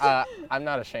fedora. I'm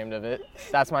not ashamed of it.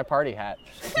 That's my party hat.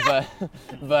 But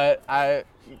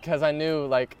because I knew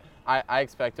like I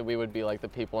expected we would be like the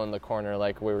people in the corner,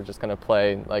 like we were just gonna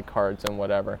play like cards and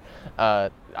whatever.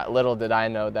 Little did I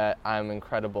know that I'm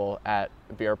incredible at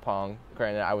beer pong.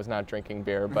 Granted, I was not drinking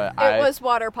beer, but it was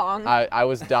water pong. I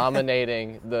was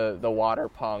dominating the water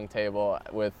pong table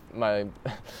with my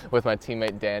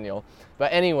teammate Daniel.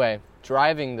 But anyway,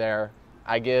 driving there,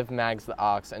 I give Mags the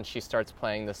aux, and she starts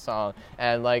playing the song.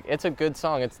 And, like, it's a good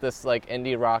song. It's this, like,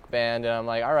 indie rock band, and I'm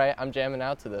like, all right, I'm jamming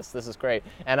out to this. This is great.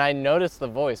 And I noticed the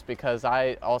voice because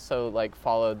I also, like,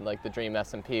 followed, like, the Dream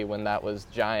SMP when that was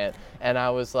giant. And I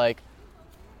was like,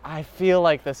 I feel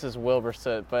like this is Wilbur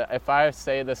Soot, but if I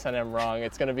say this and I'm wrong,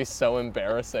 it's going to be so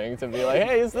embarrassing to be like,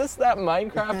 hey, is this that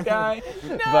Minecraft guy?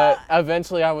 No. But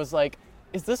eventually I was like,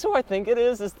 is this who I think it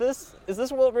is? Is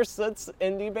this Wilbur Soot's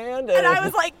indie band? And I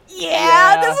was like,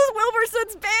 yeah, this is Wilbur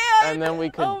Soot's band. And then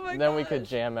we could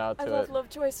jam out to it. I love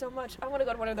Lovejoy so much. I want to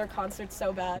go to one of their concerts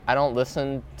so bad. I don't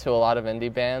listen to a lot of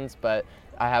indie bands, but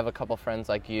I have a couple friends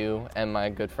like you and my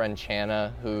good friend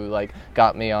Chana who like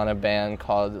got me on a band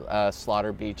called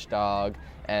Slaughter Beach Dog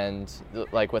and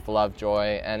like with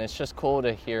Lovejoy, and it's just cool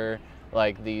to hear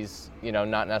like these, you know,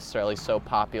 not necessarily so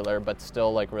popular, but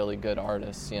still like really good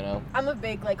artists, you know. I'm a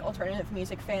big like alternative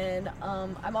music fan.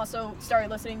 I'm also started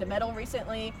listening to metal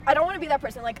recently. I don't want to be that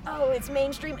person like, oh, it's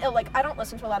mainstream. Like I don't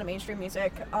listen to a lot of mainstream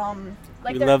music.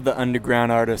 Like we love the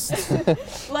underground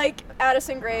artists. Like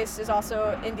Addison Grace is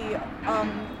also an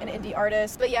indie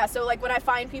artist. But yeah, so like when I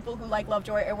find people who like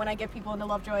Lovejoy or when I get people into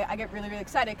Lovejoy, I get really, really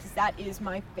excited because that is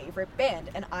my favorite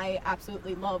band and I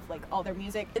absolutely love like all their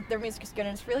music. Their music is good and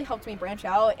it's really helped me branch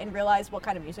out and realize what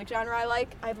kind of music genre I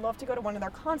like. I'd love to go to one of their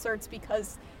concerts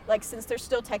because like since they're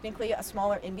still technically a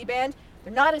smaller indie band,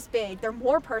 they're not as big, they're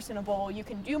more personable, you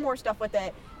can do more stuff with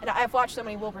it. And I've watched so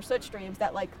many Wilbur Soot streams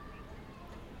that like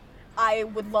I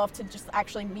would love to just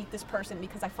actually meet this person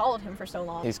because I followed him for so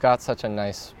long. He's got such a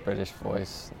nice British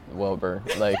voice, Wilbur.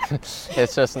 Like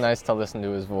it's just nice to listen to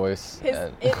his voice.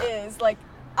 It is like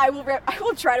I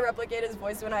will try to replicate his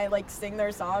voice when I like sing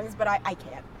their songs, but I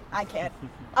can't.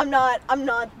 I'm not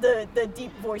the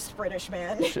deep voiced British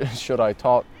man. Should I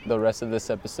talk the rest of this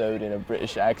episode in a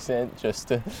British accent just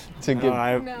to give? No,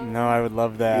 I would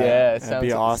love that. Yeah, that'd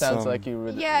be awesome. Sounds like you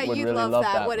would. Yeah, would you'd really love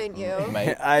that, that, wouldn't you?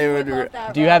 Mate. I would.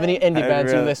 Do you have any indie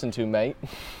bands you listen to, mate?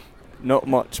 Not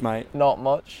much, mate. Not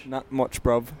much. Not much,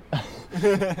 bruv.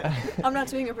 I'm not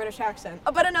doing a British accent.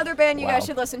 But another band you guys Wow.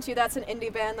 should listen to that's an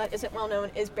indie band that isn't well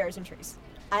known is Bears and Trees.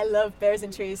 I love Bears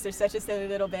and Trees. They're such a silly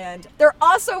little band. They're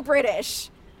also British.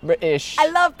 British. I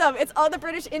love them. It's all the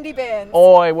British indie bands.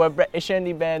 Oi, we're British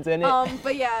indie bands, innit?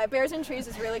 But yeah, Bears and Trees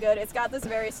is really good. It's got this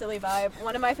very silly vibe.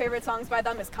 One of my favorite songs by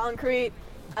them is Concrete.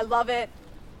 I love it.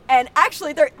 And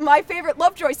actually, my favorite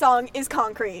Lovejoy song is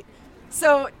Concrete.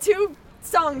 So 2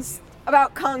 songs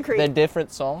about concrete. They're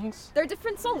different songs? They're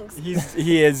different songs.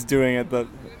 He is doing it the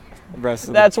rest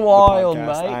of That's the wild,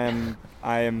 podcast. mate.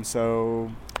 I am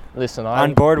so Listen,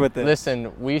 on board with it.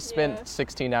 Listen, we spent Yeah.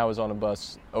 16 hours on a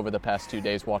bus over the past 2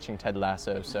 days watching Ted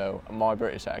Lasso, so my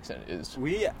British accent is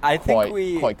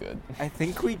quite good. I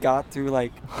think we got through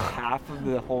like half of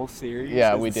the whole series.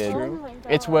 Yeah, Is we this did. true? Oh my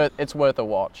God. It's worth a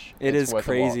watch. It It's is worth a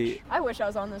crazy. watch. I wish I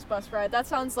was on this bus ride. That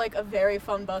sounds like a very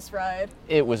fun bus ride.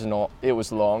 It was not. It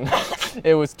was long.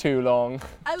 It was too long.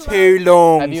 I love Too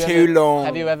long. Have you Too ever, long.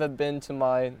 Have you ever been to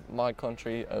my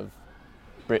country of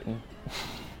Britain?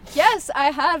 Yes,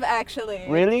 I have actually.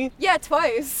 Really? Yeah,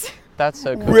 twice. That's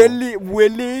so cool. Willy.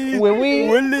 Willy? Willy.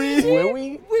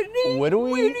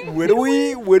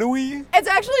 Willy? Willy. It's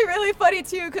actually really funny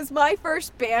too, because my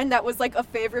first band that was like a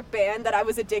favorite band that I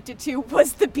was addicted to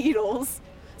was the Beatles.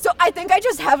 So I think I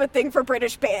just have a thing for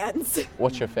British bands.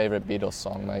 What's your favorite Beatles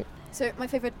song, mate? So my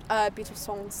favorite Beatles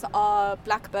songs are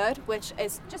Blackbird, which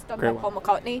is just done by Great Paul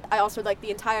McCartney. I also like the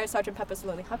entire Sgt. Pepper's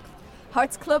Lonely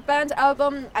Hearts Club Band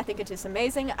album. I think it is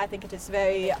amazing. I think it is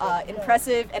very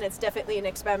impressive, and it's definitely an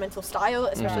experimental style,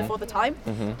 especially for the time.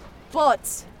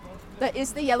 But there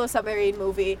is the Yellow Submarine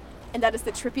movie, and that is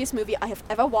the trippiest movie I have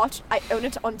ever watched. I own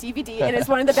it on DVD, and it's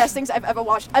one of the best things I've ever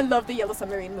watched. I love the Yellow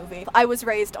Submarine movie. I was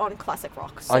raised on classic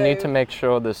rock. So I need to make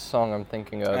sure this song I'm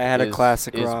thinking of I had a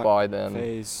classic is rock by them.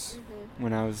 phase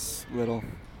when I was little.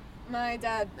 My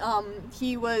dad,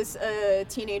 he was a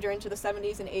teenager into the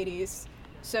 70s and 80s.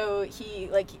 So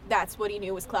that's what he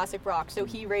knew was classic rock. So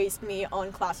he raised me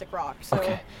on classic rock. So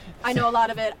Okay. I know a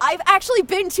lot of it. I've actually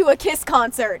been to a Kiss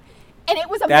concert, and it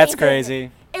was amazing. That's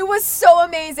crazy. It was so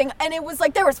amazing. And it was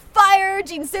like there was fire.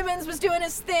 Gene Simmons was doing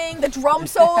his thing. The drum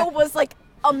solo was like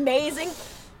amazing.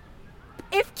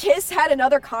 If Kiss had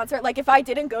another concert, like if I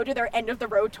didn't go to their end of the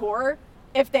road tour,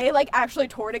 if they like actually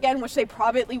toured again, which they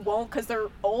probably won't because they're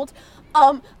old,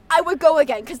 I would go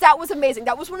again because that was amazing.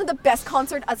 That was one of the best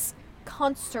concerts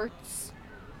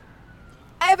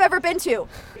I have ever been to.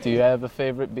 Do you have a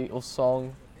favorite Beatles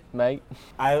song, mate?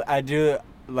 I do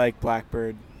like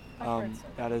Blackbird. Blackbird's so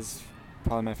That is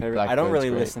probably my favorite. I don't Blackbird's really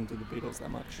great. listen to the Beatles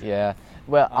that much. Yeah.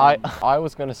 Well, I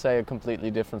was gonna say a completely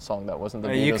different song that wasn't the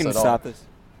Beatles You can at stop all. this.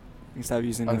 You can stop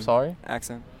using I'm the sorry?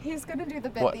 accent. He's gonna do the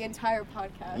bit What? the entire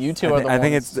podcast. You two are the I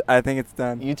think ones. I think it's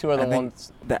done. You two are the I think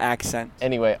ones. The accent.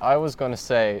 Anyway, I was gonna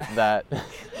say that.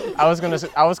 I was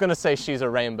gonna say She's a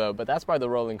Rainbow, but that's by the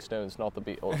Rolling Stones, not the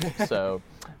Beatles. So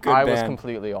Good I was band.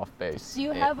 completely off base. Do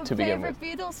you have a to begin favorite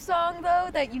with. Beatles song though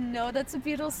that you know that's a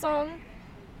Beatles song?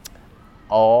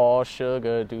 Oh,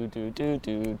 sugar, do do do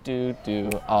do do do.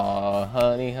 Ah,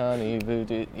 honey, honey,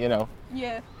 voodoo. You know,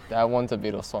 Yeah. that one's a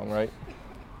Beatles song, right?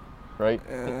 Right?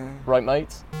 Uh, Right,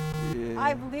 mates? yeah.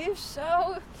 I believe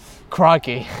so.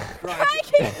 Crikey.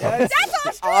 That's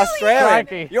Australian. Australian.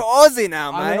 Crikey. You're Aussie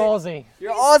now, I'm mate. an Aussie.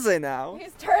 You're Aussie now.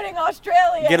 He's turning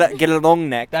Australian. Get a long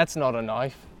neck. That's not a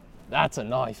knife. That's a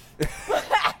knife.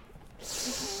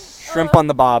 Shrimp on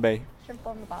the barbie. Shrimp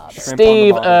on the bob. Shrimp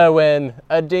Steve on the barbie. Irwin,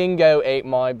 a dingo ate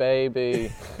my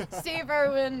baby. Steve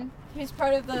Irwin. He's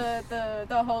part of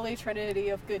the holy trinity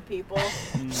of good people.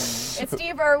 It's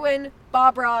Steve Irwin,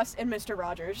 Bob Ross, and Mr.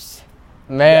 Rogers.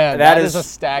 Man, That that is- is a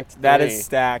stacked three. That is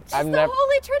stacked. I've It's the never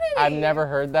holy trinity. I've never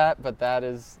heard that, but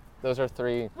those are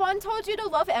three. One taught you to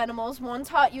love animals, one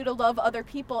taught you to love other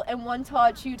people, and one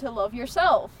taught you to love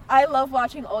yourself. I love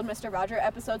watching old Mr. Roger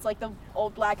episodes, like the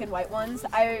old black and white ones.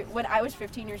 When I was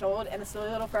 15 years old and a silly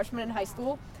little freshman in high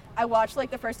school, I watched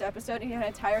like the first episode and he had an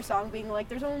entire song being like,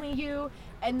 "There's only you,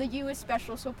 and the you is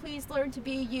special, so please learn to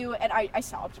be you." And I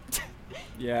sobbed.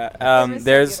 Yeah. It was so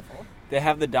There's. beautiful. They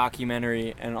have the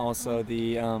documentary and also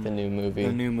the The new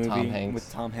movie. Tom Hanks. with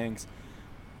Tom Hanks.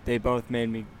 They both made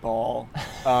me bawl.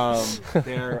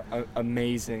 They're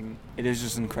amazing. It is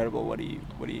just incredible what he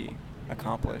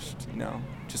accomplished. You know,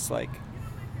 just like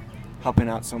helping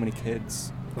out so many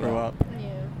kids grow Yeah. up. Yeah,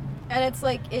 and it's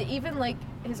like even like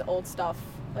his old stuff.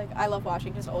 Like I love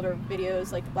watching his older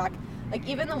videos, like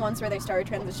even the ones where they started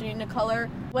transitioning to color.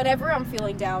 Whenever I'm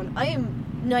feeling down, I am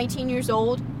 19 years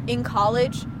old in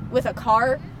college with a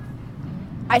car.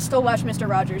 I still watch Mr.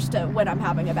 Rogers when I'm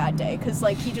having a bad day because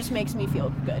like he just makes me feel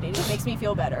good and he makes me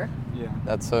feel better. Yeah. Yeah.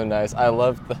 That's so nice. I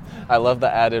love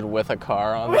the added with a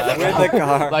car on that. With a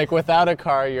car. Like without a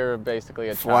car, you're basically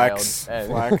a Flex. child.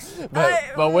 Flex.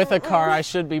 But with a car, I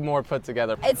should be more put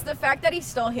together. It's the fact that he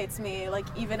still hits me, like,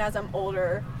 even as I'm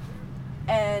older.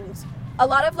 And a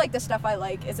lot of, like, the stuff I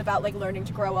like is about, like, learning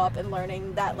to grow up and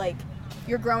learning that, like,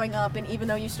 you're growing up, and even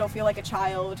though you still feel like a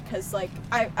child, because, like,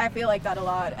 I feel like that a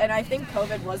lot. And I think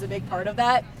COVID was a big part of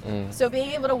that. So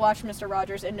being able to watch Mr.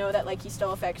 Rogers and know that, like, he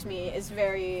still affects me is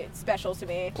very special to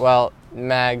me. Well,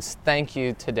 Mags, thank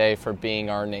you today for being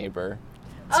our neighbor,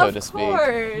 so to speak.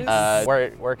 Of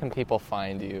course. Where can people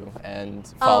find you and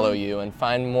follow you and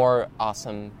find more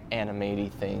awesome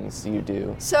animated things you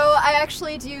do? So I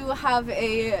actually do have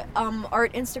a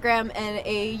art Instagram and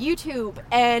a YouTube,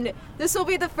 and this will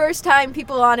be the first time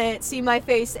people on it see my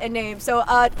face and name. So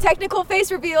technical face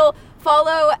reveal,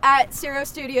 follow at Zero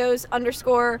Studios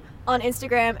 _ on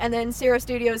Instagram, and then Zero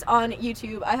Studios on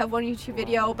YouTube. I have one YouTube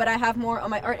video, but I have more on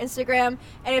my art Instagram.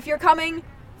 And if you're coming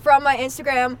from my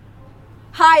Instagram,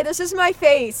 hi, this is my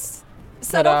face.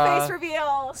 Subtle Ta-da. face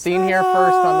reveal. Seen here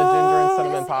first on the Ginger and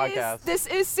Cinnamon podcast. This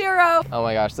is Zero. Oh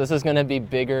my gosh, this is gonna be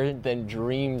bigger than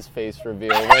Dream's face reveal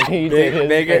when he did his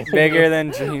bigger than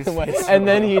Dream's face. And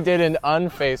then he did an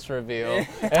unface reveal.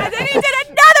 And then he did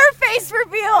another face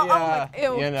reveal. Yeah, Oh my,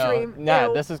 ew, you know, Dream. nah,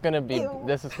 Ew. this is gonna be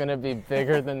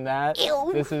bigger than that.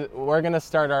 Ew. We're gonna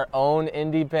start our own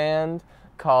indie band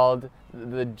called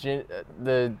the Ginger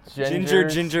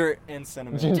and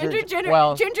Cinnamon.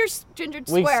 Well, ginger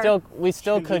square. we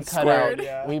still could cut squared, out.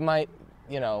 yeah. We might,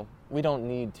 we don't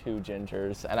need 2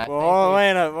 gingers, and I think hold we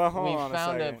on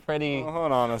found a it second. pretty.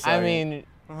 Hold on a second. I mean,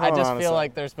 I Hold just on a feel sec.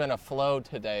 like there's been a flow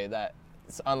today that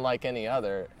is unlike any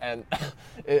other, and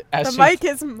The as mic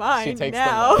is mine she takes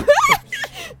now. the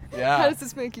yeah, How does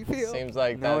this make you feel? seems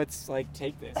like No, that. it's like,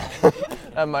 take this.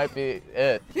 That might be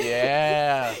it.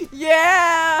 Yeah.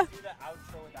 Yeah. Do the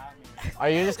outro without me. Are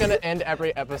you just gonna end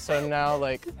every episode now,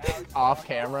 like off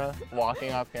camera,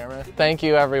 walking off camera? Thank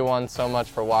you everyone so much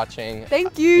for watching.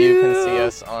 Thank you. You can see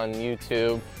us on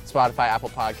YouTube, Spotify, Apple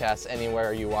Podcasts,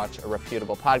 anywhere you watch a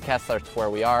reputable podcast, that's where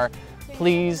we are.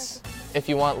 Please, if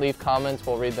you want, leave comments.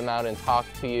 We'll read them out and talk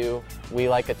to you. We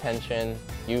like attention.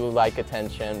 You like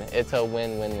attention. It's a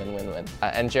win-win-win-win-win.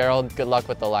 And Gerald, good luck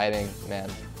with the lighting, man.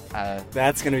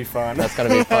 That's gonna be fun. That's gonna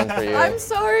be fun for you. I'm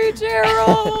sorry,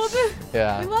 Gerald.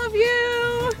 Yeah. I love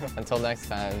you. Until next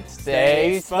time,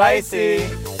 stay spicy.